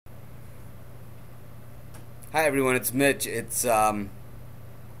Hi everyone, it's Mitch. It's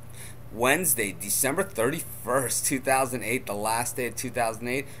Wednesday, December 31st, 2008, the last day of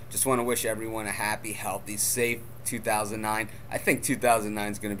 2008. Just want to wish everyone a happy, healthy, safe 2009. I think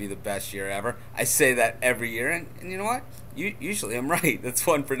 2009 is going to be the best year ever. I say that every year, and you know what? Usually I'm right. That's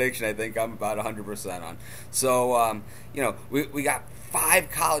one prediction I think I'm about 100% on. So, we got 5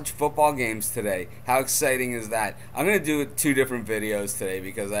 college football games today. How exciting is that? I'm gonna do 2 different videos today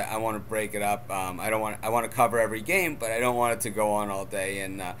because I want to break it up. I want to cover every game, but I don't want it to go on all day.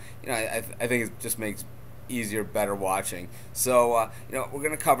 And I think it just makes easier, better watching. So we're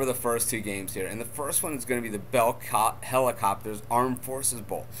gonna cover the first 2 games here, and the first one is gonna be the Bell Helicopters Armed Forces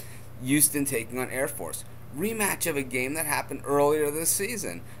Bowl. Houston taking on Air Force. Rematch of a game that happened earlier this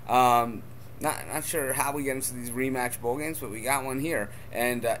season. Not sure how we get into these rematch bowl games, but we got one here.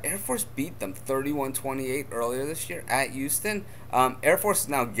 And Air Force beat them 31-28 earlier this year at Houston. Air Force is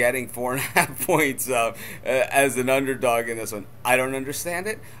now getting 4.5 points as an underdog in this one. I don't understand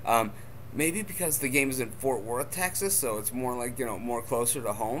it. Maybe because the game is in Fort Worth, Texas, so it's more like, more closer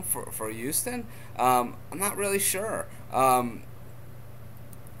to home for Houston. I'm not really sure.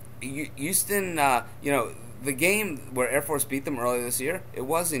 Houston, the game where Air Force beat them earlier this year, it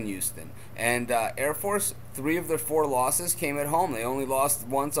was in Houston. And Air Force, 3 of their 4 losses came at home. They only lost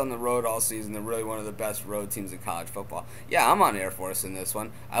once on the road all season. They're really one of the best road teams in college football. Yeah, I'm on Air Force in this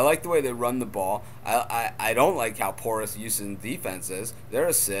one. I like the way they run the ball. I don't like how porous Houston defense is. They're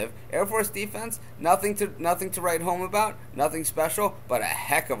a sieve. Air Force defense, nothing to write home about, nothing special, but a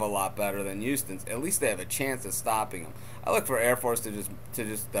heck of a lot better than Houston's. At least they have a chance of stopping them. I look for Air Force to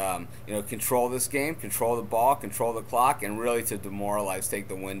just control this game, control the ball, control the clock, and really to demoralize, take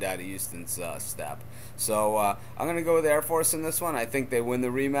the wind out of Houston's step. So I'm going to go with Air Force in this one. I think they win the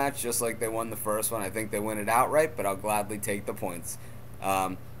rematch just like they won the first one. I think they win it outright, but I'll gladly take the points.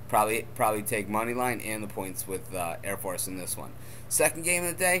 Probably take money line and the points with Air Force in this one. Second game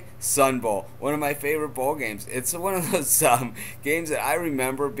of the day, Sun Bowl, one of my favorite bowl games. It's one of those games that I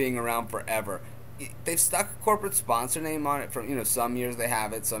remember being around forever. They've stuck a corporate sponsor name on it from, some years they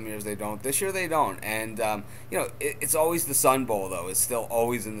have it, some years they don't. This year they don't. And, it's always the Sun Bowl, though. It's still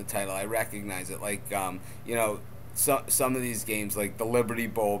always in the title. I recognize it. Like, some of these games, like the Liberty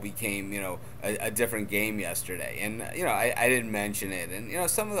Bowl became, a different game yesterday. And, I didn't mention it. And,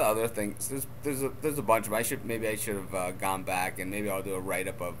 some of the other things, there's a bunch of them. Maybe I should have gone back and maybe I'll do a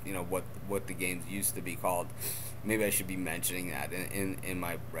write-up of, what the games used to be called. Maybe I should be mentioning that in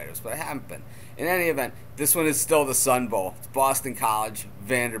my write-ups, but I haven't been. In any event, this one is still the Sun Bowl. It's Boston College,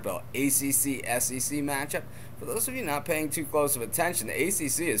 Vanderbilt, ACC-SEC matchup. For those of you not paying too close of attention, the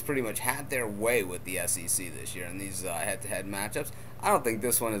ACC has pretty much had their way with the SEC this year in these head-to-head matchups. I don't think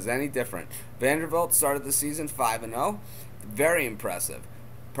this one is any different. Vanderbilt started the season 5-0. Very impressive.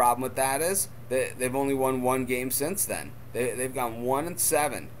 Problem with that is they've only won 1 game since then. They've gone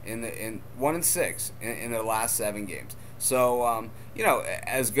 1-7 in 1-6 in their last 7 games. So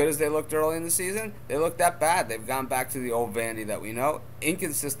as good as they looked early in the season, they looked that bad. They've gone back to the old Vandy that we know.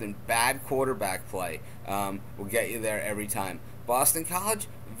 Inconsistent, bad quarterback play will get you there every time. Boston College,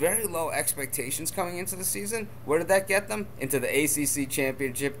 very low expectations coming into the season. Where did that get them? Into the ACC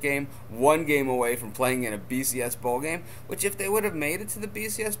championship game, 1 game away from playing in a BCS bowl game, which if they would have made it to the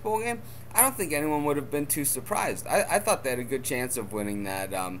BCS bowl game, I don't think anyone would have been too surprised. I thought they had a good chance of winning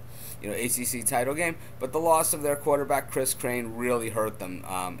that ACC title game, but the loss of their quarterback, Chris Crane, really hurt them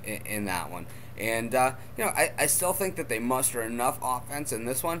in that one. And, I still think that they muster enough offense in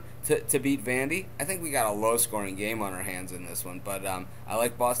this one to beat Vandy. I think we got a low-scoring game on our hands in this one, but I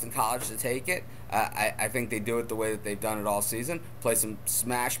like Boston College to take it. I think they do it the way that they've done it all season. Play some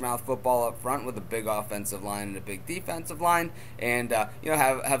smash-mouth football up front with a big offensive line and a big defensive line, and,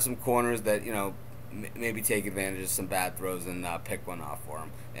 have some corners that, maybe take advantage of some bad throws and pick one off for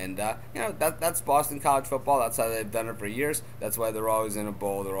them. And, that's Boston College football. That's how they've done it for years. That's why they're always in a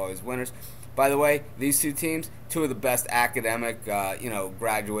bowl. They're always winners. By the way, these 2 teams, 2 of the best academic,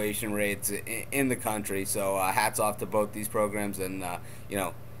 graduation rates in the country. So hats off to both these programs. And,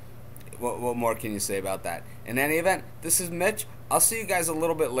 what more can you say about that? In any event, this is Mitch. I'll see you guys a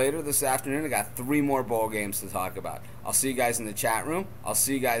little bit later this afternoon. I got 3 more bowl games to talk about. I'll see you guys in the chat room. I'll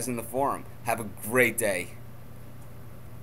see you guys in the forum. Have a great day.